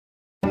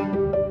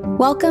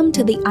Welcome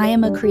to the I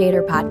Am a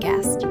Creator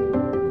podcast.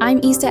 I'm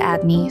Isa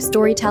Adney,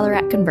 storyteller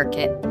at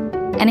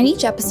ConvertKit, and in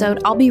each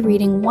episode, I'll be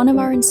reading one of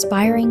our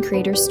inspiring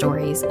creator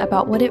stories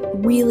about what it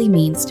really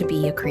means to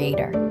be a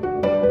creator.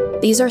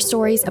 These are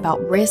stories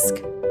about risk,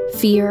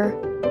 fear,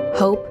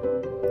 hope,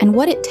 and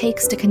what it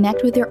takes to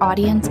connect with your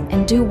audience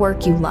and do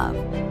work you love.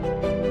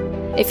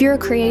 If you're a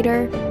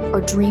creator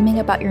or dreaming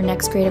about your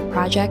next creative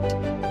project,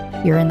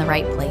 you're in the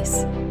right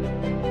place.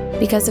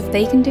 Because if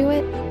they can do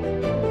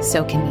it,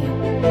 so can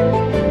you.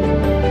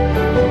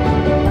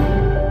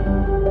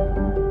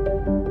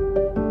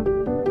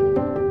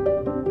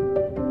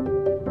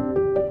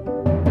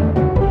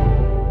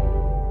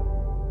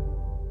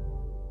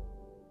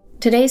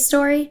 Today's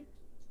story: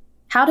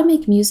 how to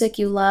make music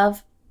you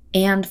love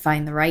and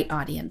find the right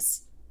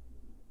audience.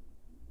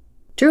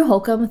 Drew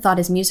Holcomb thought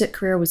his music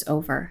career was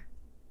over,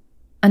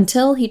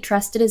 until he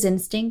trusted his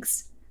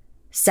instincts,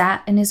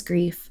 sat in his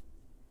grief,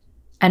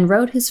 and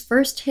wrote his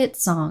first hit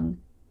song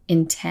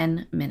in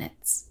 10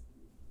 minutes.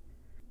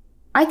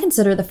 I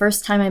consider the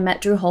first time I met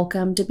Drew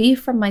Holcomb to be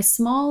from my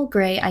small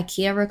gray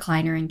IKEA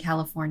recliner in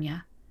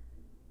California,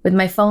 with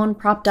my phone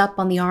propped up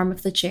on the arm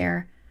of the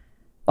chair,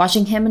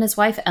 watching him and his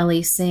wife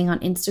Ellie sing on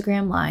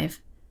Instagram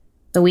Live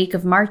the week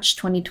of March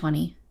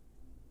 2020,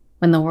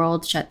 when the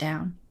world shut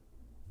down.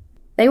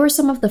 They were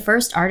some of the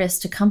first artists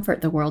to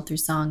comfort the world through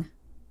song,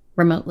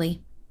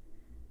 remotely,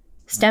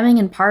 stemming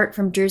in part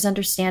from Drew's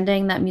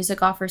understanding that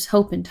music offers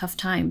hope in tough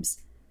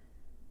times,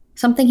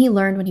 something he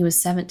learned when he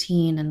was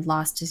 17 and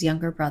lost his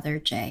younger brother,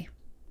 Jay.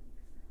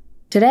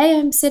 Today,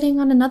 I'm sitting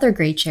on another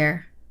gray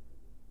chair,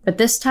 but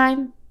this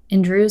time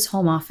in Drew's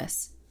home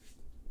office.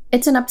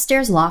 It's an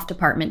upstairs loft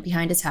apartment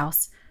behind his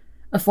house,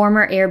 a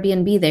former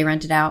Airbnb they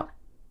rented out.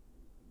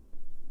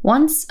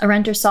 Once, a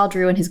renter saw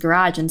Drew in his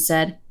garage and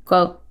said,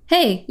 quote,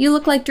 "Hey, you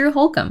look like Drew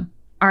Holcomb.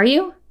 Are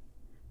you?"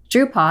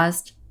 Drew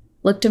paused,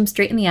 looked him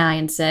straight in the eye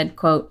and said,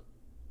 quote,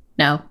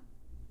 "No."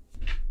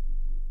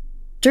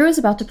 Drew is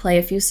about to play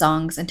a few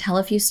songs and tell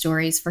a few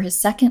stories for his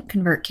second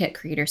ConvertKit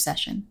creator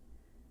session.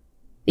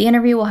 The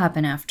interview will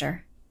happen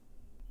after.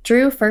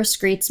 Drew first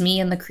greets me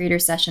and the creator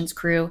sessions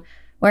crew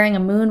wearing a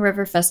Moon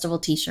River Festival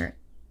t-shirt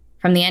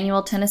from the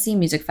annual Tennessee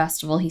Music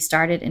Festival he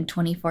started in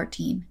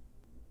 2014.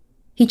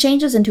 He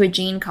changes into a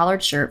jean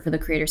collared shirt for the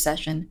creator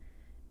session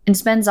and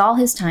spends all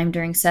his time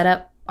during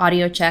setup,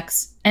 audio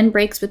checks, and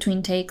breaks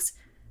between takes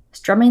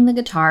strumming the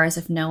guitar as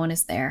if no one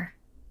is there,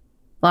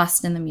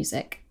 lost in the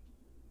music.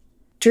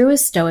 Drew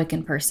is stoic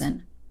in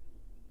person,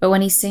 but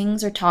when he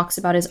sings or talks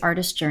about his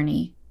artist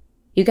journey,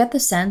 you get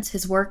the sense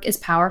his work is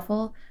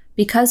powerful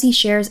because he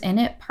shares in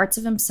it parts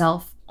of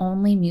himself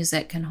only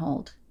music can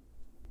hold.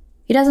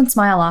 He doesn't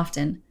smile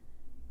often,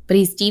 but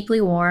he's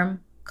deeply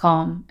warm,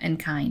 calm, and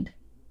kind.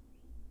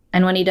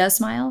 And when he does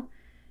smile,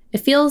 it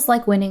feels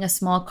like winning a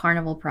small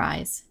carnival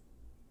prize.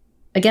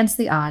 Against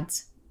the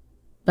odds,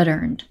 but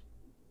earned.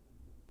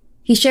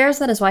 He shares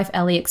that his wife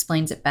Ellie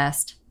explains it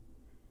best.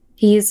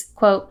 He's,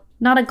 quote,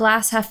 "not a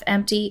glass half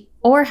empty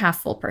or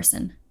half full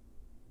person.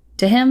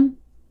 To him,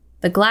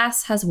 the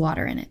glass has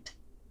water in it."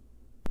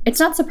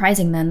 It's not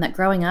surprising then that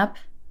growing up,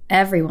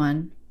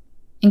 everyone,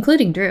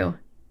 including Drew,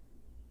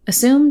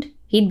 assumed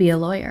he'd be a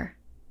lawyer.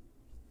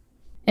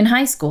 In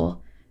high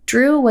school,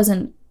 Drew was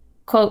an,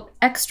 quote,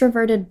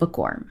 extroverted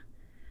bookworm,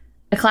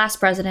 a class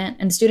president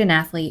and student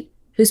athlete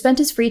who spent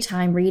his free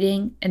time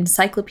reading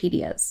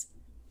encyclopedias.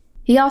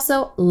 He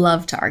also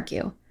loved to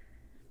argue.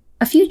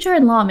 A future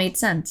in law made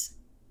sense.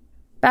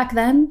 Back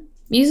then,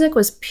 music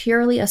was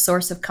purely a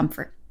source of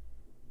comfort.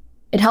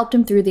 It helped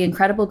him through the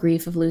incredible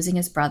grief of losing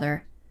his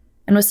brother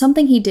and was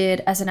something he did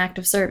as an act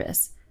of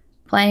service,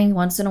 playing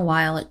once in a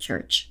while at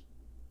church.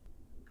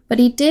 But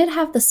he did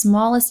have the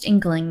smallest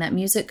inkling that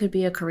music could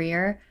be a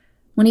career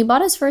when he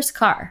bought his first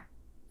car,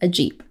 a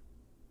Jeep.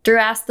 Drew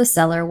asked the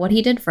seller what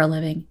he did for a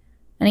living,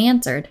 and he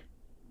answered,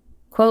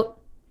 quote,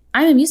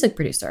 "I'm a music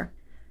producer."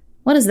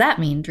 "What does that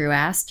mean?" Drew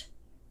asked.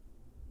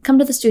 "Come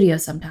to the studio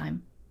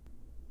sometime."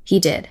 He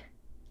did,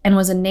 and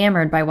was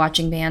enamored by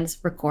watching bands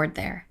record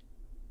there.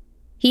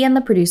 He and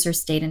the producer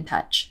stayed in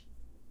touch.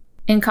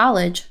 In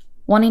college,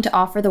 wanting to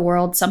offer the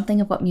world something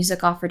of what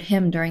music offered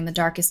him during the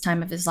darkest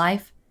time of his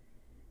life,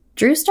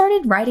 Drew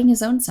started writing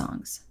his own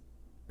songs.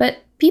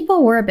 But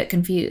people were a bit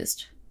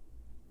confused.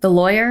 The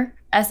lawyer,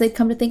 as they'd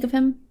come to think of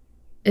him,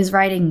 is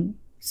writing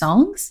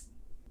songs?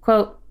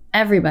 Quote,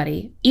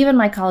 "Everybody, even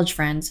my college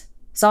friends,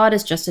 saw it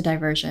as just a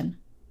diversion."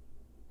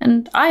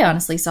 And I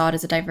honestly saw it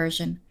as a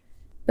diversion.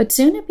 But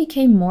soon it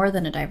became more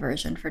than a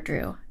diversion for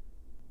Drew.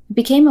 It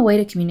became a way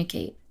to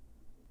communicate.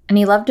 And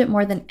he loved it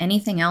more than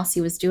anything else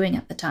he was doing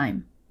at the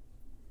time.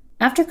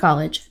 After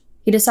college,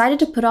 he decided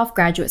to put off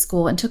graduate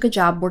school and took a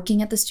job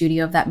working at the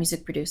studio of that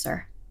music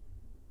producer.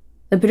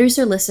 The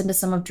producer listened to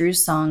some of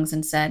Drew's songs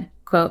and said,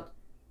 quote,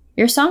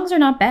 "Your songs are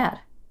not bad."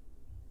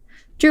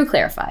 Drew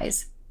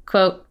clarifies,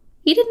 quote,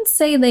 "He didn't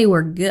say they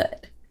were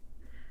good.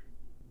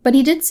 But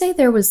he did say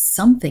there was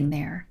something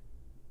there,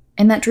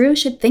 and that Drew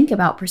should think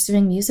about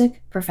pursuing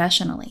music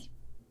professionally."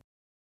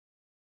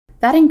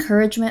 That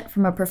encouragement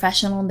from a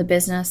professional in the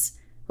business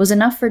was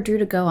enough for Drew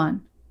to go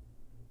on.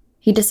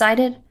 He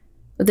decided,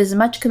 with as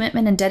much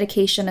commitment and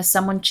dedication as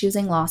someone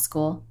choosing law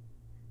school,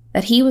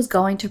 that he was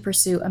going to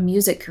pursue a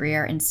music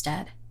career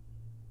instead.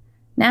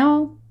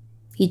 Now,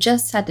 he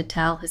just had to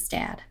tell his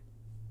dad.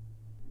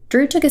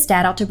 Drew took his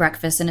dad out to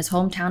breakfast in his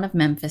hometown of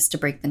Memphis to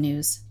break the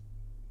news.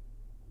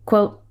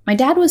 Quote, "My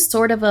dad was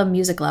sort of a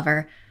music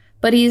lover,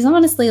 but he's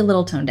honestly a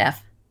little tone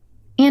deaf.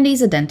 And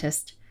he's a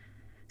dentist.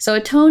 So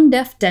a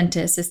tone-deaf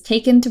dentist is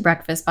taken to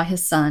breakfast by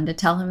his son to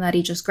tell him that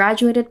he just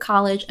graduated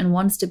college and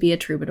wants to be a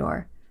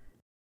troubadour."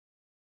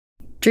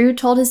 Drew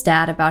told his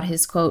dad about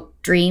his, quote,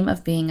 "dream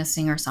of being a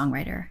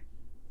singer-songwriter."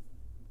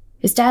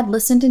 His dad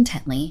listened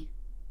intently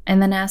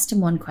and then asked him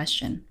one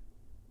question.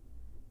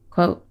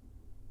 Quote,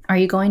 "Are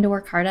you going to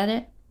work hard at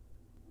it?"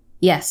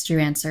 "Yes," Drew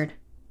answered.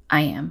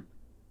 "I am."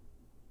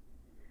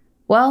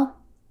 "Well,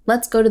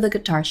 let's go to the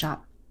guitar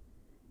shop.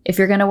 If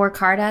you're going to work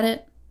hard at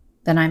it,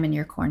 then I'm in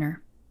your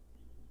corner."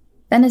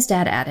 Then his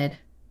dad added,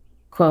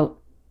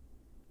 quote,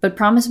 "But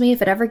promise me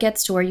if it ever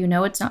gets to where you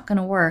know it's not going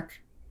to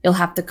work, you'll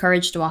have the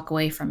courage to walk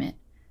away from it.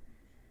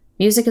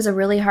 Music is a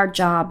really hard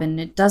job, and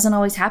it doesn't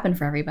always happen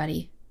for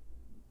everybody.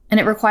 And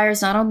it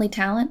requires not only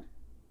talent,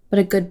 but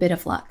a good bit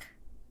of luck.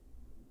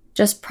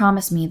 Just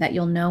promise me that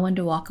you'll know when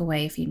to walk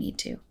away if you need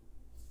to."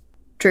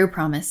 Drew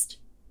promised,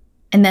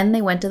 and then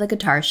they went to the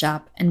guitar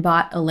shop and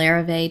bought a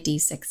Larrivee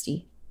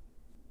D60.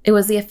 It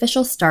was the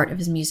official start of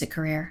his music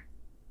career.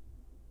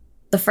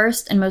 The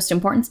first and most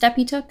important step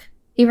he took,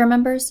 he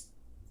remembers,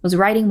 was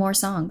writing more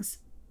songs.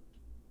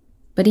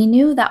 But he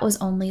knew that was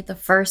only the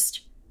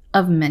first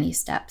of many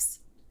steps.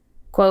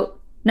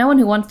 Quote, "No one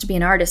who wants to be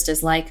an artist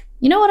is like,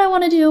 you know what I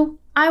want to do?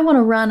 I want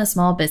to run a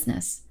small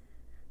business."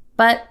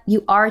 But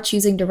you are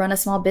choosing to run a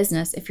small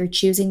business if you're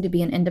choosing to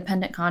be an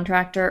independent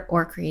contractor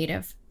or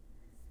creative.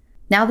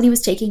 Now that he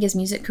was taking his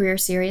music career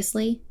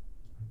seriously,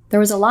 there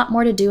was a lot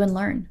more to do and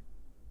learn,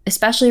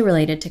 especially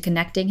related to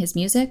connecting his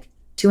music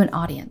to an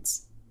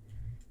audience.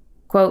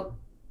 Quote,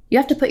 "You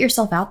have to put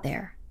yourself out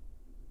there,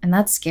 and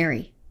that's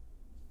scary."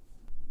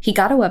 He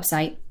got a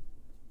website.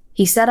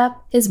 He set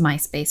up his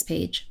MySpace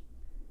page.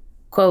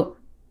 Quote,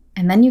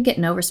 "And then you get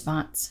no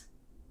response.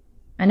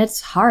 And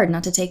it's hard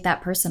not to take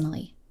that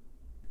personally."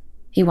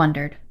 He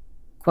wondered,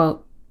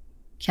 quote,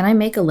 "Can I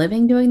make a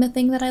living doing the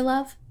thing that I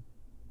love?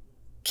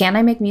 Can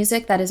I make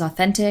music that is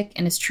authentic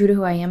and is true to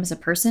who I am as a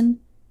person,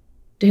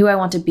 to who I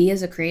want to be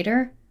as a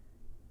creator,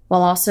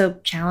 while also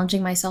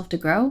challenging myself to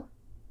grow?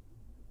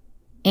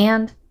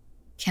 And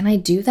can I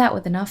do that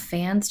with enough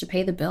fans to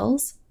pay the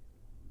bills?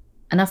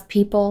 Enough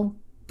people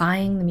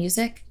buying the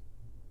music?"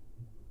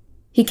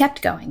 He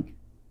kept going.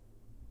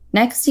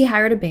 Next, he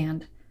hired a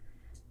band.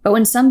 But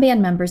when some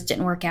band members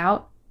didn't work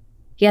out,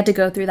 he had to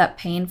go through that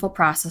painful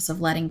process of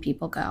letting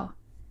people go.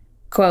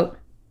 Quote,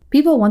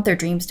 "People want their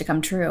dreams to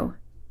come true.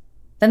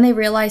 Then they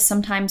realize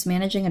sometimes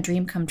managing a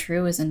dream come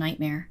true is a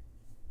nightmare."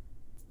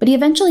 But he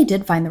eventually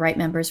did find the right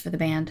members for the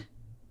band,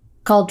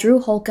 called Drew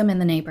Holcomb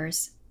and the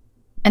Neighbors.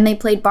 And they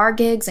played bar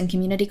gigs and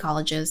community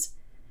colleges,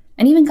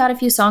 and even got a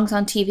few songs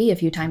on TV a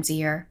few times a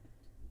year,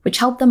 which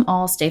helped them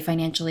all stay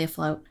financially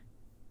afloat.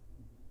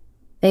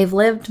 They've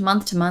lived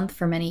month to month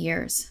for many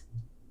years.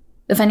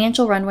 The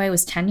financial runway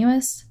was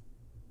tenuous,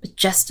 but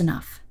just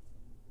enough.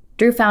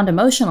 Drew found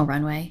emotional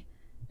runway,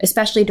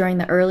 especially during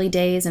the early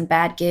days and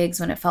bad gigs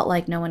when it felt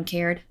like no one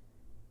cared,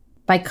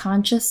 by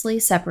consciously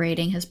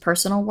separating his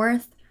personal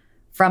worth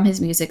from his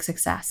music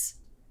success.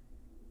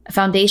 A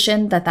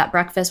foundation that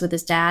breakfast with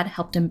his dad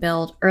helped him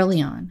build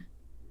early on.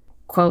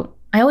 Quote,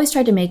 "I always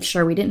tried to make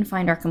sure we didn't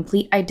find our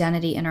complete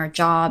identity in our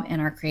job and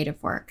our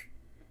creative work.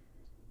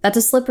 That's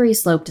a slippery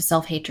slope to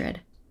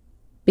self-hatred.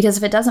 Because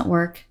if it doesn't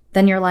work,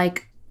 then you're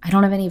like, I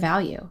don't have any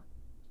value."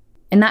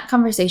 In that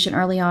conversation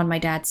early on, my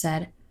dad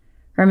said,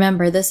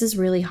 "Remember, this is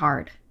really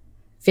hard.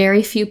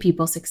 Very few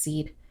people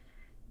succeed.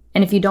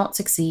 And if you don't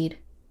succeed,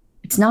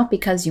 it's not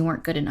because you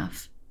weren't good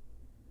enough.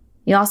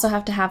 You also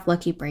have to have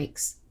lucky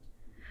breaks."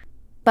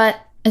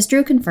 But, as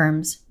Drew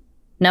confirms,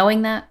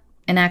 knowing that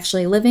and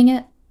actually living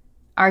it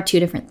are two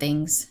different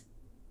things.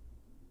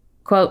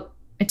 Quote,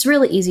 "It's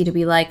really easy to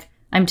be like,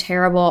 I'm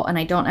terrible and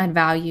I don't add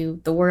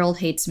value, the world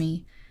hates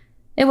me."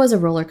 It was a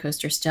roller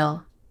coaster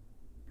still.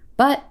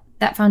 But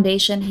that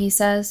foundation, he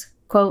says,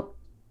 quote,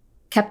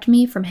 "kept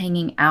me from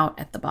hanging out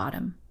at the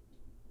bottom."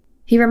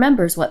 He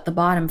remembers what the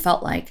bottom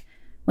felt like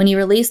when he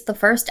released the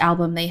first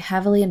album they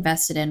heavily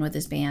invested in with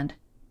his band.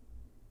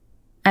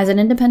 As an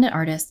independent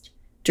artist,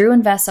 Drew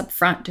invests up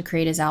front to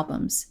create his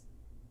albums.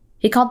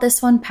 He called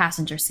this one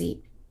Passenger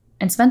Seat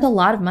and spent a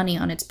lot of money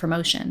on its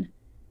promotion,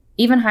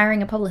 even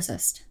hiring a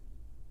publicist.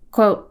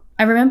 Quote,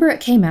 "I remember it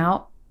came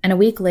out, and a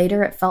week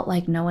later it felt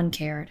like no one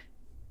cared.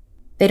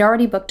 They'd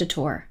already booked a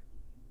tour.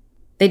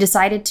 They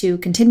decided to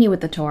continue with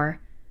the tour,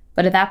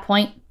 but at that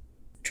point,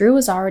 Drew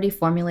was already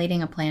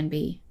formulating a plan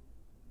B.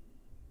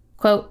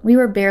 Quote, "We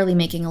were barely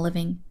making a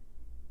living,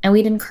 and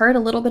we'd incurred a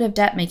little bit of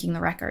debt making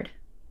the record.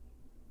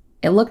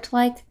 It looked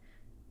like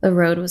the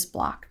road was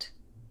blocked."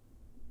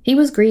 He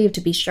was grieved,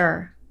 to be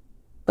sure,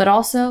 but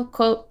also,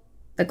 quote,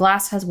 "the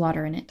glass has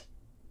water in it."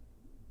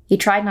 He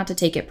tried not to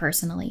take it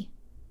personally.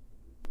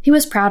 He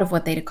was proud of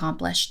what they'd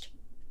accomplished.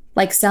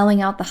 like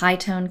selling out the High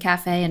Tone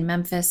Cafe in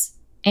Memphis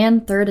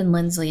and Third and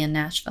Lindsley in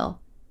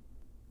Nashville.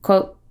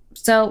 Quote,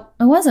 so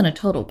it wasn't a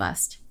total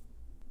bust.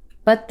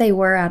 But they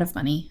were out of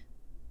money.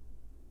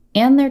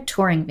 And their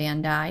touring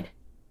van died.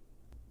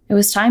 It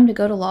was time to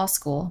go to law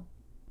school.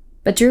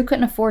 But Drew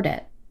couldn't afford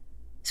it,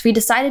 so he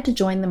decided to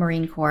join the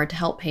Marine Corps to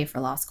help pay for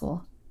law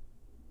school.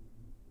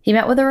 He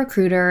met with a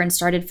recruiter and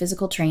started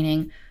physical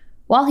training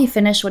while he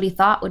finished what he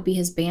thought would be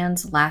his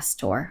band's last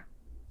tour.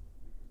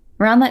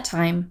 Around that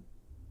time,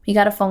 he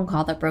got a phone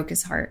call that broke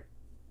his heart.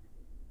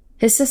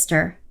 His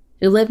sister,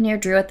 who lived near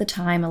Drew at the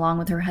time along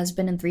with her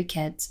husband and 3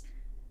 kids,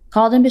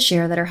 called him to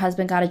share that her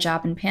husband got a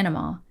job in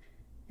Panama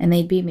and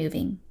they'd be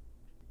moving.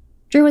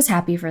 Drew was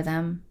happy for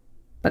them,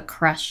 but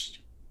crushed.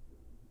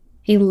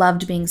 He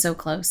loved being so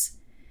close,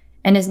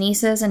 and his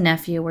nieces and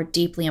nephew were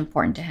deeply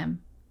important to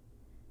him.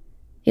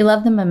 He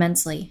loved them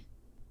immensely.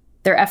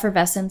 Their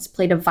effervescence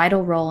played a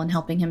vital role in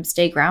helping him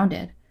stay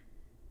grounded,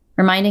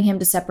 reminding him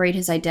to separate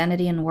his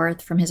identity and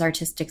worth from his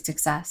artistic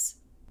success.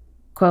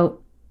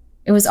 Quote,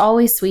 it was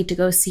always sweet to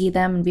go see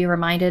them and be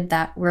reminded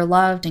that we're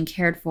loved and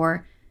cared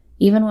for,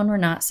 even when we're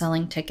not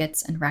selling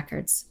tickets and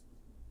records.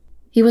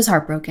 He was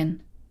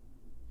heartbroken,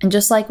 and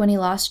just like when he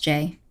lost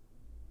Jay,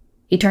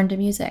 he turned to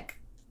music.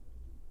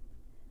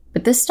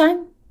 But this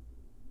time,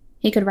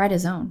 he could write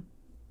his own.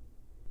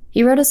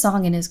 He wrote a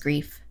song in his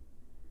grief,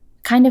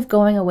 a kind of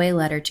going-away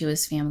letter to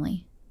his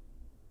family.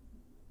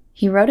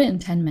 He wrote it in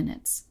 10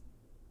 minutes.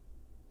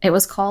 It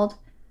was called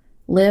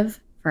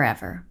Live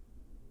Forever.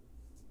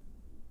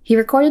 He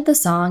recorded the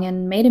song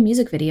and made a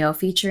music video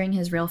featuring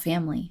his real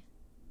family.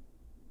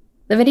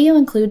 The video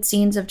includes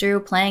scenes of Drew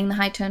playing the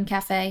High Tone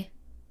Cafe,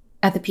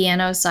 at the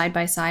piano side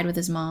by side with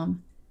his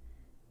mom,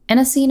 and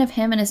a scene of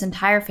him and his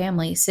entire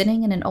family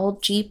sitting in an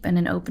old Jeep in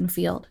an open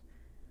field.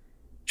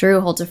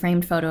 Drew holds a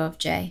framed photo of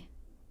Jay.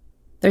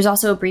 There's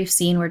also a brief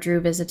scene where Drew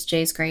visits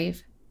Jay's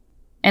grave,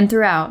 and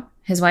throughout,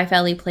 his wife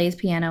Ellie plays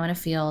piano in a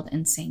field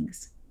and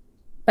sings.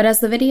 But as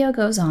the video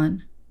goes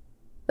on,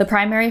 the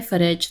primary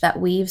footage that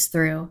weaves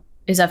through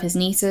is of his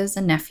nieces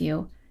and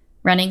nephew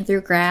running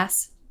through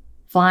grass,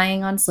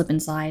 flying on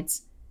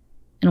slip-and-slides,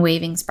 and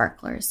waving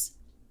sparklers.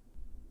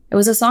 It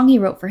was a song he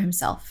wrote for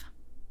himself,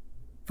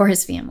 for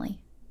his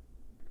family.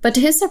 But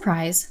to his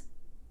surprise,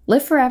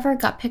 Live Forever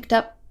got picked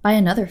up by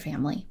another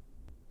family,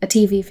 a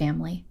TV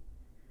family.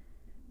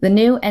 The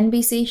new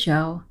NBC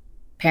show,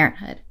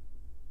 Parenthood.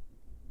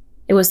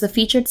 It was the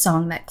featured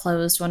song that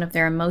closed one of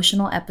their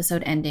emotional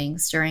episode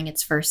endings during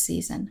its first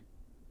season.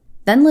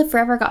 Then Live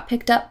Forever got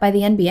picked up by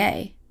the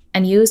NBA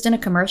and used in a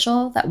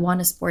commercial that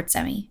won a Sports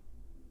Emmy.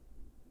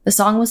 The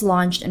song was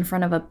launched in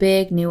front of a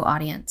big new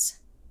audience,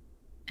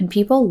 and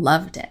people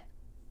loved it.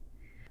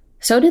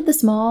 So did the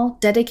small,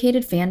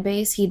 dedicated fan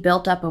base he'd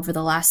built up over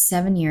the last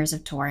 7 years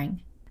of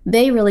touring.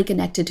 They really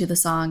connected to the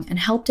song and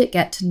helped it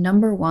get to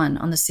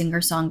 #1 on the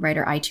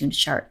singer-songwriter iTunes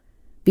chart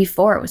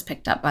before it was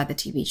picked up by the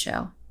TV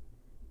show.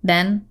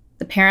 Then,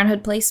 the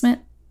Parenthood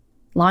placement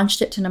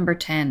launched it to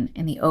 #10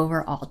 in the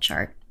overall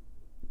chart.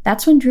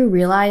 That's when Drew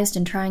realized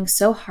in trying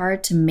so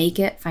hard to make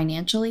it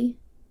financially,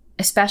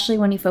 especially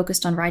when he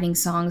focused on writing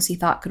songs he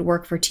thought could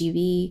work for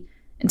TV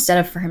instead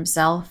of for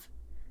himself,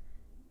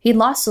 he'd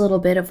lost a little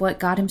bit of what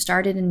got him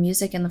started in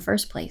music in the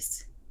first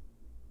place.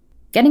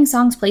 Getting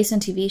songs placed in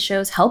TV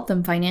shows helped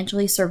them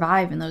financially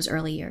survive in those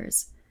early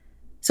years,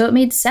 so it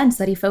made sense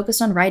that he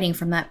focused on writing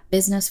from that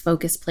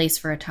business-focused place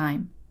for a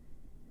time.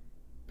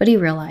 But he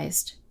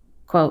realized,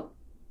 quote,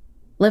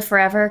 Live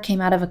Forever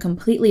came out of a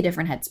completely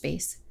different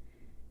headspace.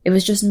 It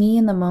was just me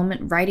in the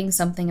moment writing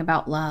something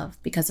about love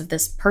because of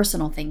this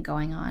personal thing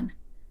going on.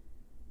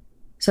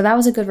 So that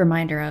was a good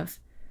reminder of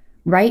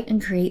write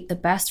and create the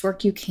best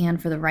work you can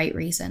for the right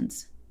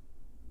reasons.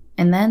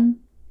 And then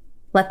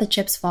let the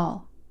chips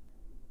fall.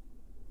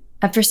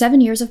 After 7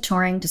 years of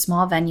touring to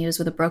small venues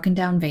with a broken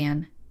down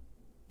van,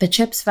 the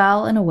chips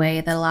fell in a way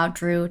that allowed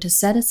Drew to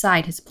set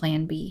aside his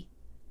plan B.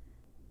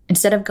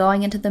 Instead of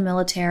going into the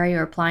military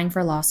or applying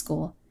for law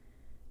school,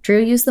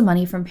 Drew used the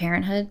money from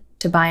Parenthood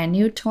to buy a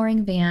new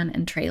touring van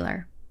and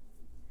trailer.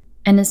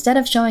 And instead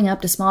of showing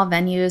up to small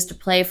venues to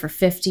play for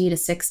 50 to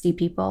 60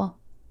 people,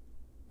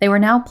 they were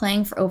now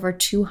playing for over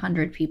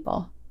 200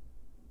 people.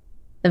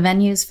 The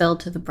venues filled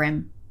to the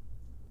brim.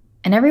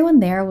 And everyone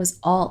there was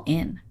all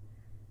in.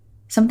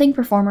 Something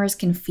performers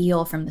can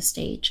feel from the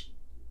stage.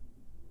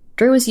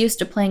 Drew was used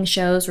to playing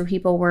shows where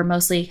people were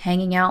mostly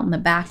hanging out in the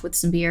back with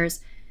some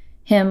beers,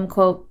 him,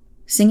 quote,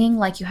 singing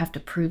like you have to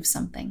prove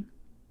something.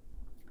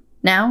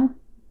 Now,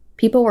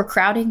 people were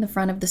crowding the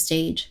front of the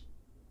stage,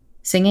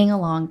 singing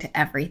along to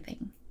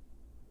everything.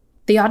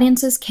 The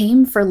audiences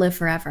came for Live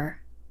Forever,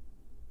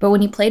 but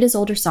when he played his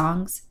older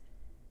songs,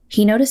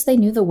 he noticed they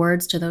knew the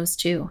words to those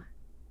too.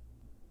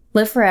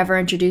 Live Forever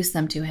introduced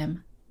them to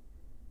him.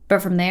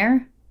 But from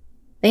there,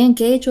 they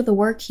engaged with the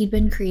work he'd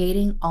been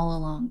creating all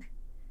along.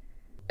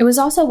 It was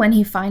also when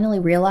he finally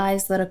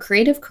realized that a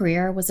creative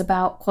career was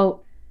about,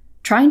 quote,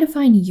 trying to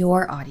find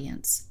your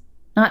audience,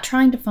 not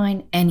trying to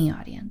find any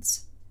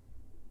audience.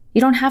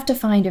 You don't have to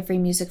find every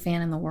music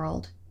fan in the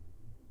world.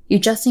 You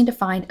just need to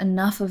find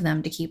enough of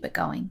them to keep it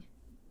going.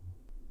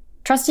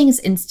 Trusting his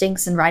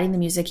instincts and writing the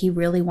music he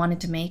really wanted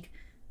to make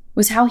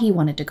was how he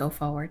wanted to go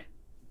forward.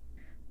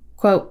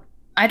 Quote,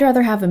 "I'd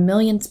rather have 1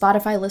 million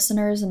Spotify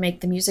listeners and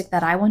make the music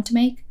that I want to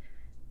make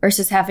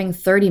versus having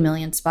 30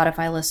 million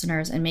Spotify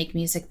listeners and make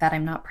music that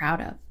I'm not proud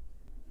of."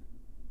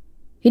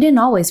 He didn't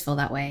always feel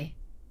that way,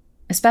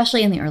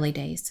 especially in the early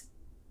days.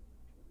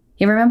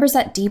 He remembers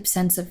that deep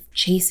sense of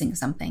chasing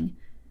something,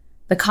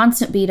 the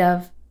constant beat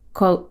of,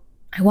 quote,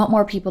 "I want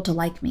more people to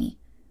like me.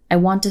 I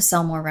want to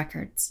sell more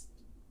records."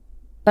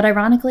 But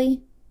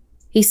ironically,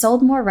 he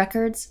sold more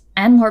records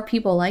and more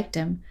people liked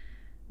him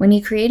when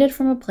he created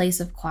from a place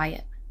of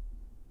quiet,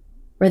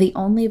 where the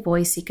only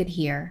voice he could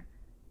hear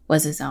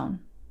was his own.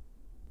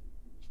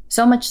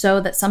 So much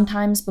so that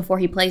sometimes before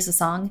he plays a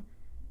song,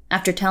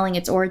 after telling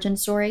its origin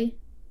story,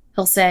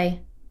 he'll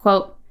say,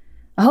 quote,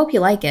 "I hope you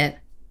like it,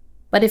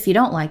 but if you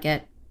don't like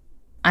it,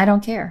 I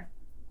don't care."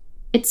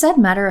 It's said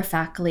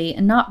matter-of-factly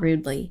and not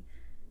rudely.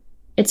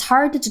 It's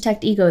hard to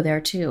detect ego there,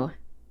 too.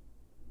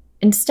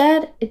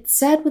 Instead, it's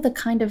said with a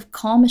kind of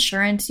calm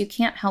assurance you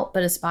can't help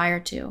but aspire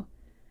to.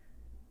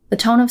 The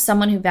tone of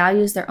someone who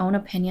values their own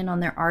opinion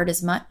on their art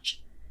as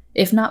much,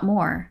 if not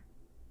more,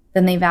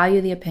 than they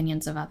value the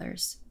opinions of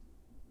others.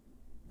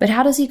 But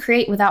how does he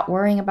create without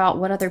worrying about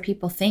what other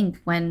people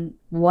think when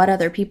what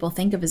other people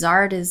think of his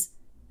art is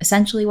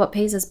essentially what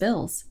pays his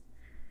bills?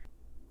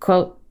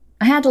 Quote,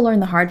 "I had to learn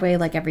the hard way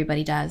like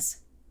everybody does.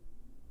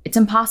 It's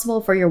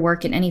impossible for your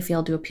work in any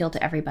field to appeal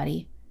to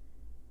everybody.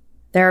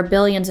 There are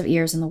billions of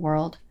ears in the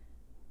world.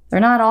 They're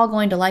not all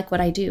going to like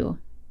what I do,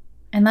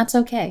 and that's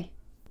okay."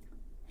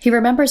 He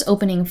remembers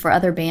opening for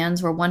other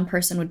bands where one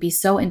person would be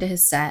so into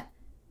his set,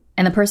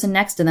 and the person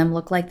next to them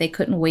looked like they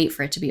couldn't wait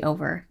for it to be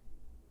over.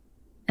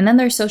 And then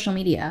there's social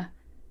media,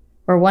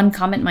 where one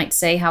comment might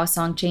say how a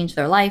song changed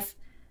their life,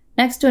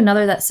 next to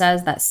another that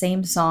says that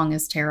same song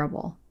is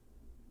terrible.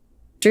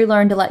 Drew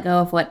learned to let go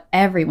of what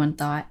everyone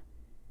thought,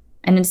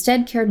 and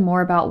instead cared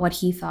more about what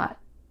he thought,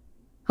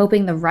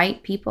 hoping the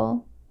right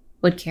people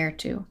would care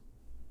too.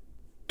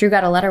 Drew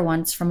got a letter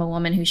once from a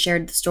woman who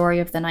shared the story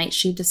of the night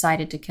she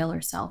decided to kill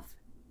herself.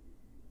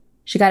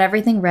 She got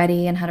everything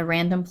ready and had a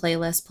random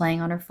playlist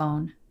playing on her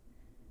phone.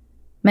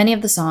 Many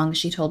of the songs,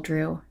 she told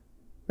Drew,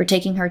 were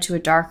taking her to a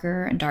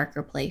darker and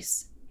darker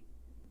place.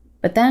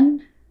 But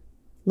then,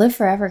 Live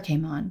Forever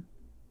came on.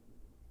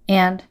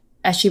 And,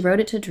 as she wrote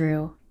it to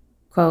Drew,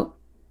 quote,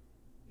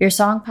 "Your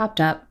song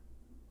popped up,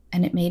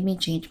 and it made me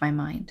change my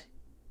mind."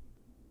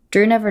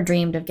 Drew never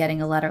dreamed of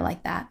getting a letter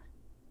like that.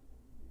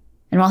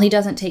 And while he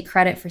doesn't take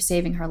credit for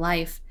saving her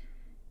life,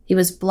 he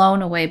was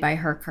blown away by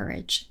her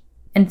courage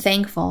and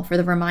thankful for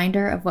the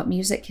reminder of what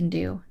music can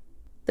do,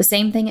 the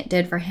same thing it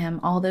did for him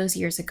all those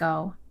years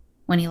ago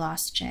when he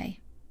lost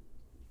Jay.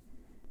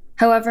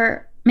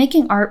 However,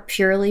 making art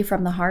purely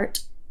from the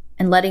heart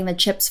and letting the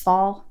chips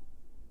fall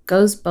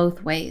goes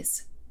both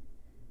ways.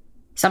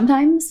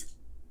 Sometimes,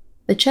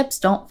 the chips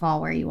don't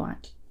fall where you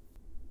want.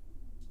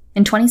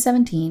 In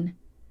 2017,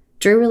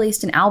 Drew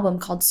released an album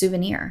called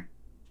Souvenir,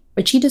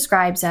 which he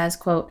describes as,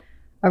 quote,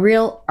 "a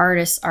real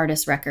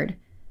artist record.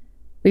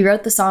 We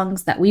wrote the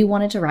songs that we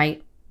wanted to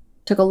write,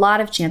 took a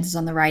lot of chances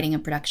on the writing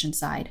and production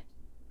side.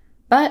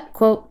 But,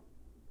 quote,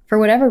 for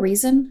whatever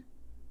reason,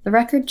 the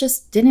record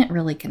just didn't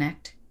really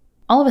connect.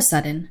 All of a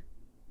sudden,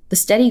 the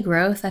steady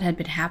growth that had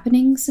been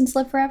happening since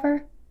Live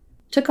Forever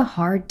took a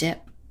hard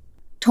dip.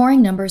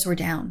 Touring numbers were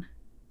down.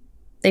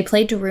 They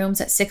played to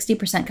rooms at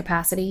 60%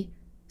 capacity,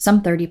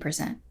 some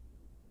 30%.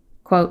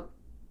 Quote,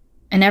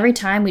 and every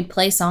time we'd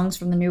play songs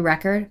from the new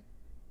record,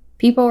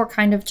 people were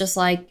kind of just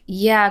like,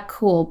 yeah,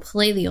 cool,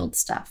 play the old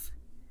stuff.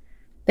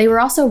 They were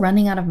also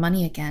running out of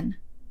money again,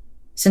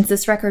 since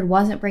this record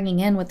wasn't bringing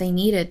in what they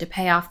needed to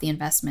pay off the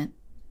investment.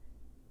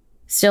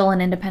 Still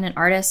an independent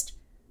artist,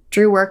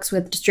 Drew works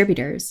with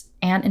distributors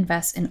and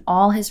invests in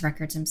all his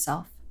records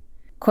himself.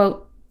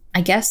 Quote,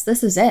 I guess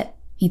this is it,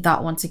 he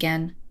thought once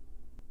again.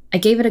 I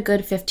gave it a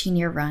good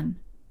 15-year run,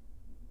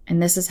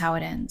 and this is how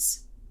it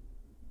ends.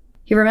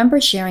 He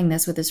remembers sharing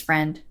this with his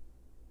friend,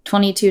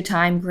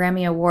 22-time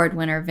Grammy Award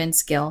winner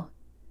Vince Gill,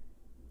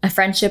 a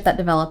friendship that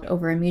developed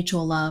over a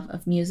mutual love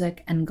of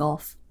music and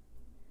golf.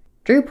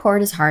 Drew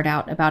poured his heart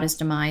out about his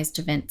demise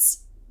to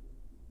Vince.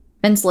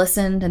 Vince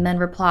listened and then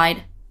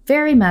replied,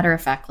 very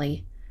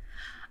matter-of-factly,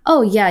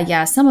 oh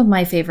yeah, some of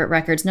my favorite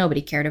records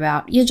nobody cared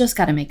about. You just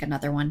gotta make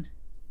another one.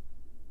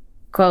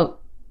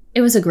 Quote,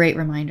 it was a great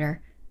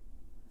reminder.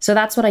 So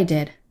that's what I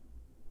did.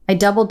 I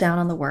doubled down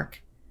on the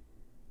work.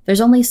 There's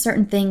only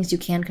certain things you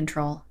can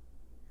control.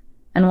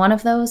 And one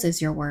of those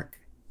is your work.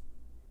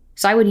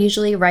 So I would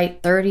usually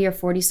write 30 or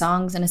 40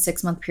 songs in a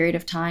 6-month period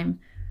of time,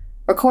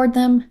 record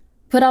them,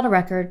 put out a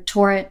record,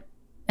 tour it,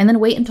 and then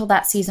wait until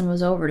that season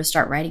was over to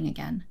start writing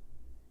again.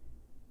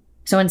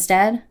 So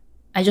instead,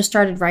 I just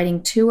started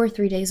writing 2 or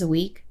 3 days a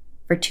week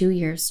for 2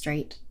 years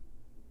straight.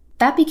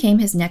 That became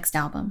his next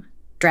album,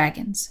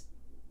 Dragons,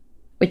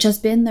 which has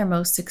been their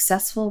most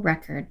successful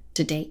record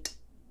to date.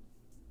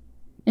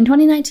 In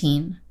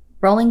 2019,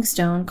 Rolling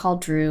Stone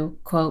called Drew,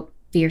 quote,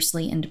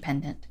 fiercely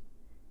independent,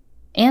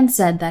 and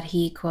said that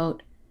he,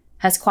 quote,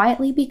 has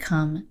quietly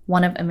become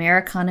one of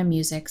Americana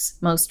music's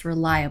most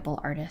reliable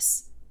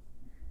artists.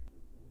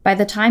 By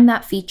the time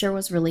that feature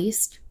was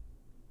released,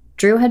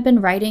 Drew had been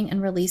writing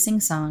and releasing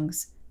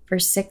songs for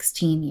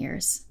 16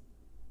 years.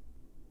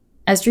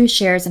 As Drew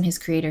shares in his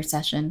creator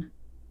session,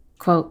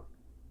 quote,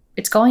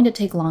 "It's going to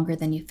take longer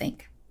than you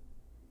think.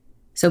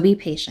 So be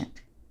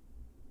patient.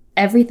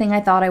 Everything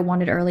I thought I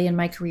wanted early in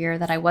my career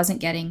that I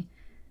wasn't getting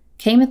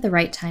came at the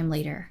right time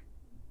later.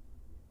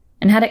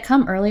 And had it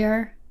come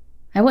earlier,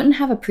 I wouldn't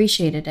have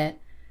appreciated it,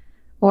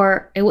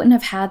 or it wouldn't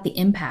have had the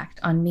impact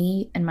on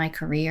me and my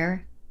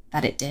career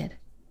that it did."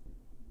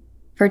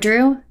 For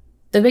Drew,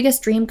 the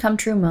biggest dream come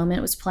true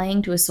moment was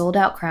playing to a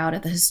sold-out crowd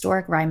at the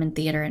historic Ryman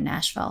Theater in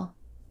Nashville.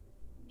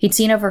 He'd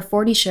seen over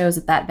 40 shows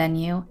at that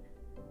venue,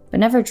 but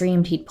never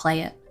dreamed he'd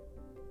play it.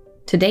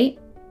 To date,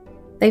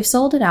 they've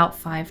sold it out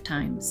 5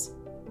 times.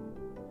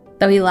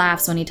 Though he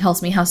laughs when he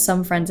tells me how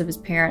some friends of his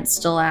parents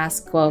still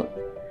ask, quote,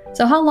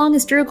 "So how long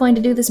is Drew going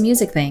to do this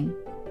music thing?"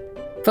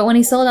 But when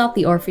he sold out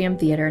the Orpheum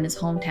Theater in his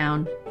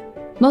hometown,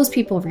 most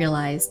people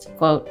realized,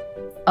 quote,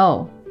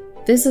 "Oh,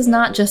 this is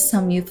not just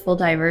some youthful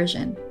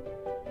diversion.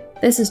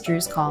 This is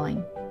Drew's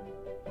calling."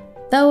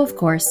 Though, of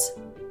course,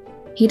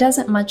 he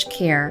doesn't much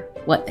care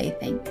what they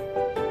think.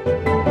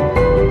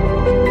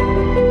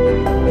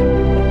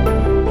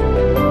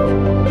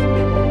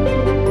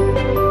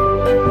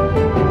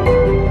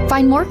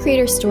 Find more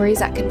creator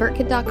stories at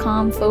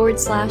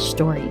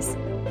convertkit.com/stories.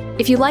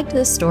 If you liked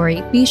this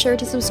story, be sure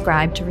to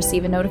subscribe to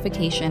receive a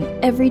notification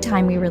every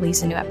time we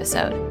release a new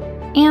episode.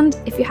 And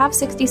if you have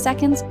 60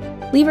 seconds,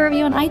 leave a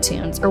review on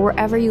iTunes or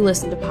wherever you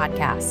listen to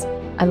podcasts.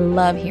 I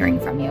love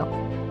hearing from you.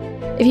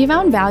 If you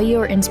found value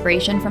or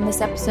inspiration from this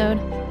episode,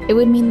 it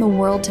would mean the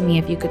world to me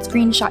if you could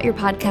screenshot your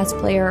podcast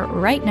player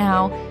right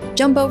now,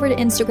 jump over to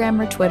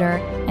Instagram or Twitter,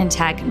 and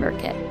tag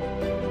ConvertKit.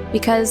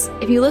 Because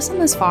if you listen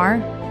this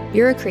far,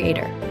 you're a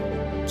creator.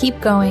 Keep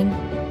going,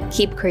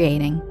 keep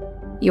creating.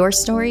 Your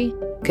story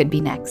could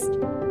be next.